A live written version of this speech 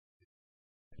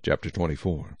Chapter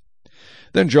 24.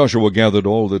 Then Joshua gathered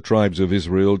all the tribes of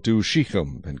Israel to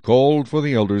Shechem, and called for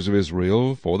the elders of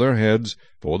Israel, for their heads,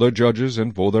 for their judges,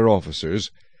 and for their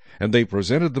officers, and they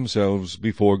presented themselves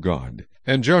before God.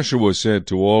 And Joshua said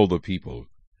to all the people,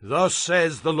 Thus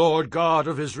says the Lord God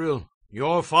of Israel,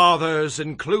 your fathers,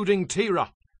 including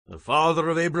Terah, the father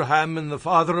of Abraham and the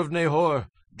father of Nahor,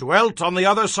 dwelt on the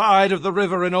other side of the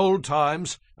river in old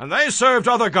times, and they served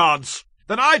other gods.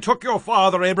 Then I took your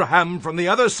father Abraham from the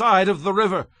other side of the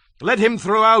river, led him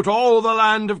throughout all the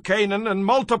land of Canaan, and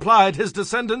multiplied his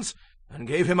descendants, and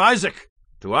gave him Isaac.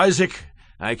 To Isaac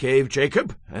I gave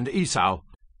Jacob and Esau.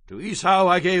 To Esau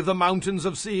I gave the mountains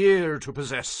of Seir to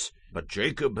possess. But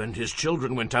Jacob and his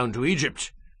children went down to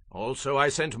Egypt. Also I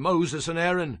sent Moses and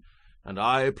Aaron, and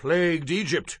I plagued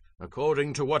Egypt,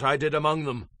 according to what I did among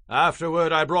them.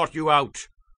 Afterward I brought you out.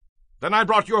 Then I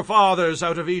brought your fathers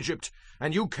out of Egypt,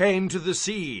 and you came to the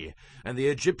sea, and the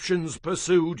Egyptians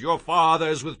pursued your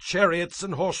fathers with chariots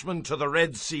and horsemen to the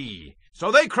Red Sea.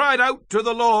 So they cried out to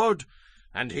the Lord,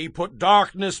 and he put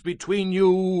darkness between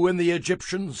you and the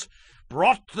Egyptians,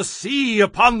 brought the sea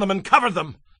upon them and covered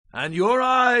them. And your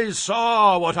eyes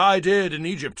saw what I did in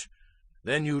Egypt.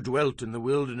 Then you dwelt in the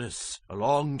wilderness a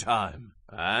long time,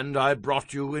 and I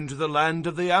brought you into the land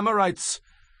of the Amorites,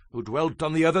 who dwelt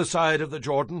on the other side of the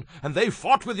Jordan, and they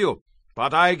fought with you.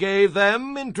 But I gave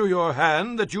them into your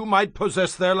hand, that you might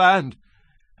possess their land,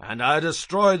 and I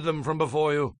destroyed them from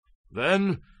before you.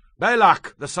 Then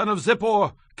Balak, the son of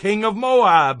Zippor, king of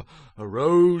Moab,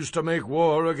 arose to make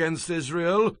war against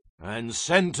Israel, and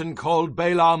sent and called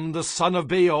Balaam the son of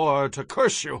Beor to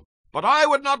curse you. But I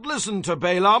would not listen to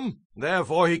Balaam,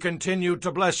 therefore he continued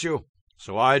to bless you.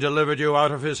 So I delivered you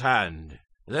out of his hand.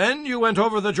 Then you went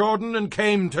over the Jordan and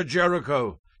came to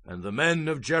Jericho, and the men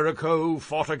of Jericho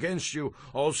fought against you,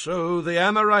 also the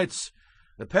Amorites,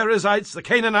 the Perizzites, the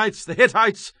Canaanites, the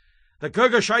Hittites, the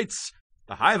Girgashites,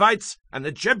 the Hivites, and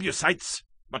the Jebusites.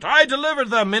 But I delivered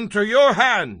them into your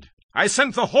hand. I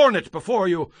sent the hornet before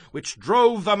you, which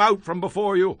drove them out from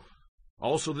before you,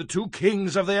 also the 2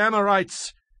 kings of the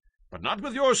Amorites. But not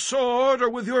with your sword or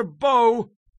with your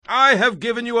bow. I have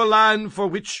given you a land for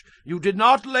which you did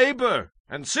not labor,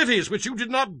 and cities which you did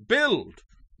not build,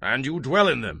 and you dwell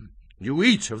in them. You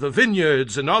eat of the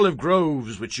vineyards and olive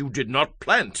groves which you did not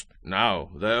plant.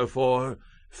 Now, therefore,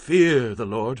 fear the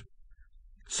Lord.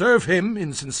 Serve him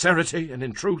in sincerity and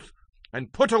in truth,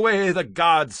 and put away the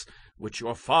gods which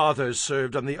your fathers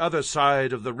served on the other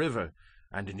side of the river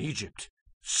and in Egypt.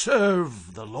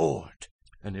 Serve the Lord.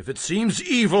 And if it seems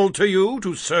evil to you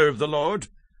to serve the Lord,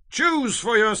 choose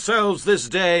for yourselves this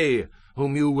day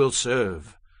whom you will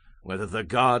serve, whether the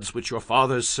gods which your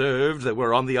fathers served that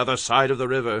were on the other side of the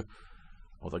river,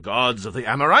 or the gods of the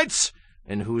Amorites,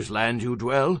 in whose land you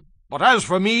dwell. But as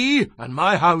for me and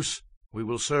my house, we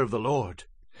will serve the Lord.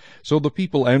 So the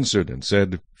people answered and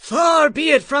said, Far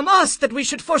be it from us that we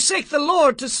should forsake the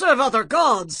Lord to serve other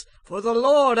gods. For the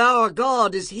Lord our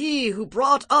God is he who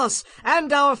brought us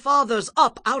and our fathers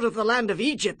up out of the land of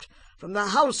Egypt, from the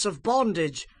house of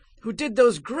bondage, who did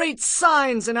those great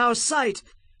signs in our sight,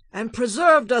 and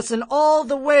preserved us in all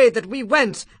the way that we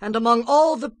went, and among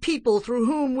all the people through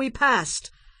whom we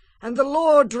passed. And the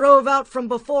Lord drove out from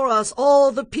before us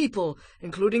all the people,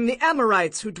 including the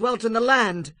Amorites who dwelt in the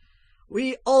land.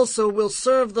 We also will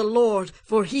serve the Lord,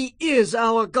 for he is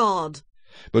our God.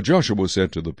 But Joshua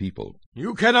said to the people,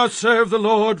 You cannot serve the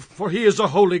Lord, for he is a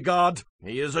holy God.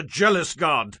 He is a jealous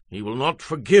God. He will not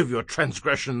forgive your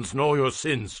transgressions nor your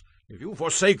sins. If you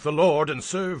forsake the Lord and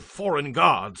serve foreign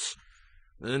gods,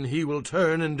 then he will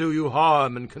turn and do you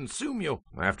harm and consume you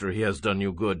after he has done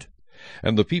you good.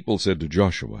 And the people said to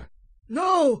Joshua,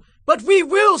 No, but we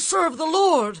will serve the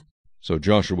Lord. So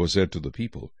Joshua said to the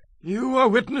people, You are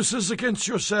witnesses against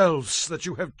yourselves that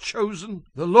you have chosen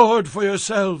the Lord for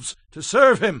yourselves to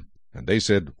serve him. And they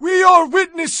said, We are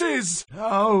witnesses.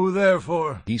 Now,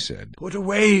 therefore, he said, put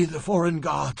away the foreign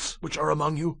gods which are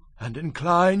among you, and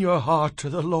incline your heart to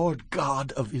the Lord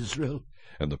God of Israel.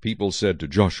 And the people said to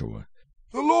Joshua,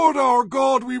 The Lord our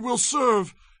God we will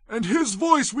serve, and his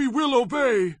voice we will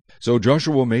obey. So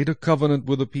Joshua made a covenant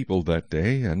with the people that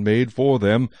day, and made for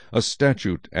them a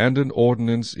statute and an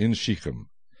ordinance in Shechem.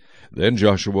 Then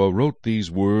Joshua wrote these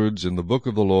words in the book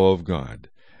of the law of God.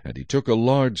 And he took a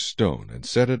large stone, and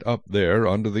set it up there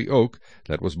under the oak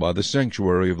that was by the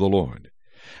sanctuary of the Lord.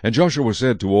 And Joshua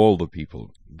said to all the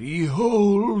people,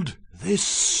 Behold, this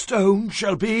stone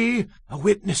shall be a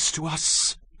witness to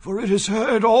us, for it has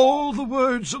heard all the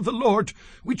words of the Lord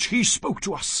which he spoke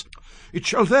to us. It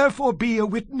shall therefore be a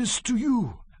witness to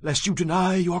you, lest you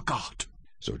deny your God.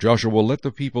 So Joshua let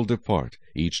the people depart,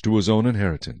 each to his own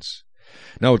inheritance.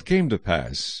 Now it came to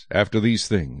pass, after these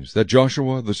things, that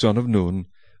Joshua the son of Nun,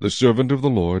 the servant of the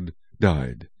Lord,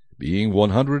 died, being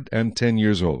 110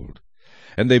 years old.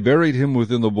 And they buried him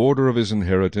within the border of his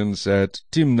inheritance at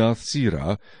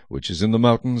Timnath-Serah, which is in the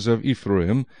mountains of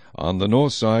Ephraim, on the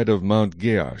north side of Mount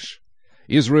Gaash.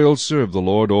 Israel served the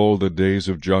Lord all the days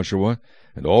of Joshua,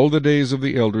 and all the days of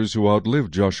the elders who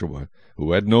outlived Joshua,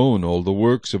 who had known all the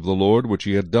works of the Lord which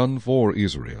he had done for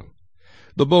Israel.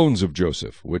 The bones of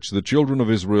Joseph, which the children of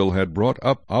Israel had brought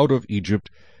up out of Egypt,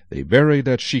 they buried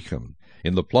at Shechem,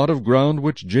 in the plot of ground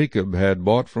which Jacob had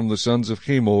bought from the sons of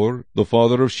Hamor, the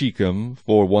father of Shechem,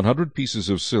 for 100 pieces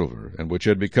of silver, and which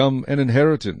had become an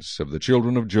inheritance of the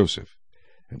children of Joseph.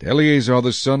 And Eleazar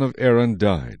the son of Aaron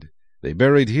died. They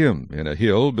buried him in a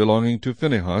hill belonging to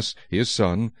Phinehas his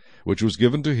son, which was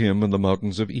given to him in the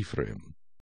mountains of Ephraim.